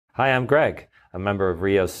Hi, I'm Greg, a member of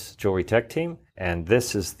Rio's Jewelry Tech team, and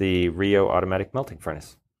this is the Rio Automatic Melting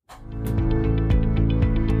Furnace.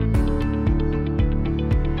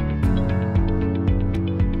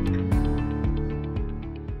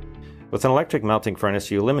 With an electric melting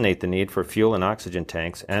furnace, you eliminate the need for fuel and oxygen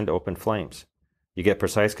tanks and open flames. You get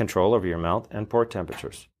precise control over your melt and pour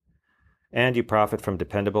temperatures. And you profit from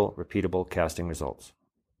dependable, repeatable casting results.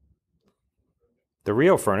 The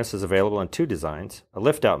Rio furnace is available in two designs, a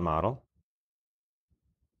lift-out model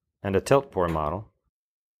and a tilt-pour model.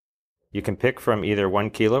 You can pick from either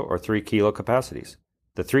 1 kilo or 3 kilo capacities.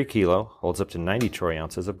 The 3 kilo holds up to 90 troy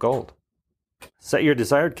ounces of gold. Set your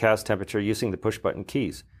desired cast temperature using the push-button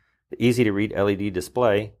keys. The easy-to-read LED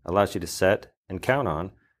display allows you to set and count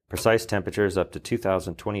on precise temperatures up to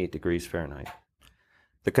 2028 degrees Fahrenheit.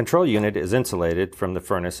 The control unit is insulated from the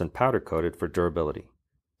furnace and powder-coated for durability.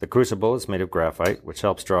 The crucible is made of graphite, which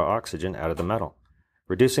helps draw oxygen out of the metal,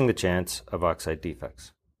 reducing the chance of oxide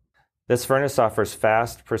defects. This furnace offers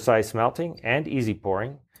fast, precise melting and easy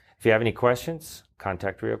pouring. If you have any questions,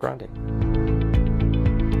 contact Rio Grande.